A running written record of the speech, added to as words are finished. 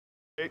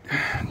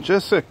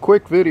Just a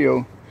quick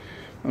video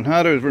on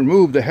how to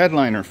remove the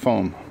headliner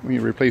foam when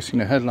you're replacing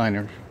the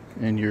headliner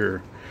in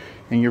your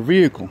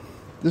vehicle.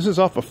 This is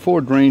off a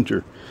Ford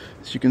Ranger.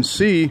 As you can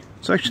see,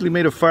 it's actually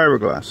made of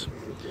fiberglass.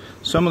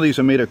 Some of these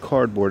are made of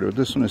cardboard, but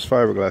this one is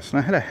fiberglass. And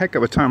I had a heck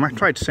of a time. I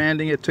tried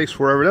sanding it. It takes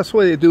forever. That's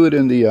why they do it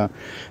in the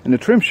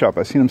trim shop.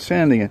 I seen them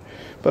sanding it.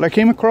 But I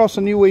came across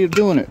a new way of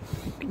doing it.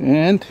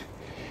 And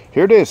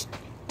here it is.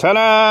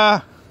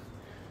 Ta-da!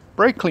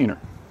 Brake cleaner.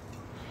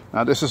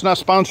 Now, this is not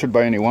sponsored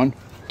by anyone,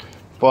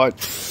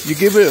 but you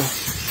give it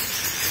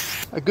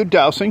a good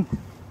dousing.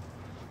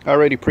 I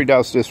already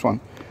pre-doused this one.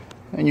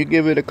 And you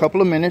give it a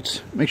couple of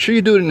minutes. Make sure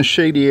you do it in a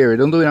shady area.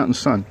 Don't do it out in the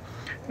sun.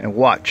 And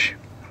watch.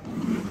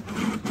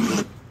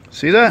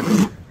 See that?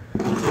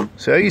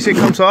 See how easy it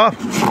comes off?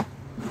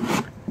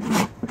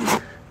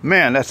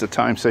 Man, that's a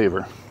time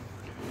saver.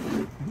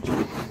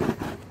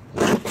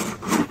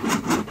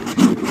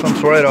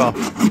 Comes right off.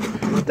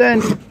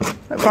 Then,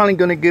 I'm probably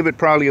going to give it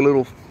probably a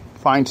little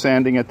fine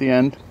sanding at the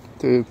end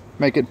to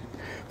make it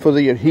for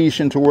the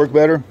adhesion to work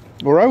better.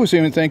 Or I was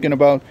even thinking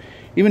about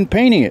even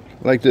painting it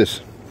like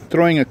this,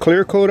 throwing a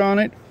clear coat on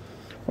it,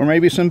 or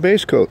maybe some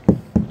base coat,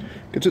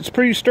 because it's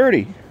pretty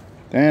sturdy.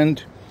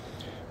 And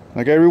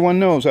like everyone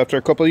knows, after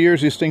a couple of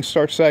years these things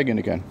start sagging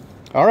again.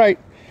 Alright,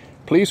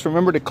 please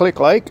remember to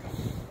click like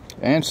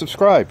and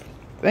subscribe.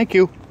 Thank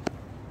you.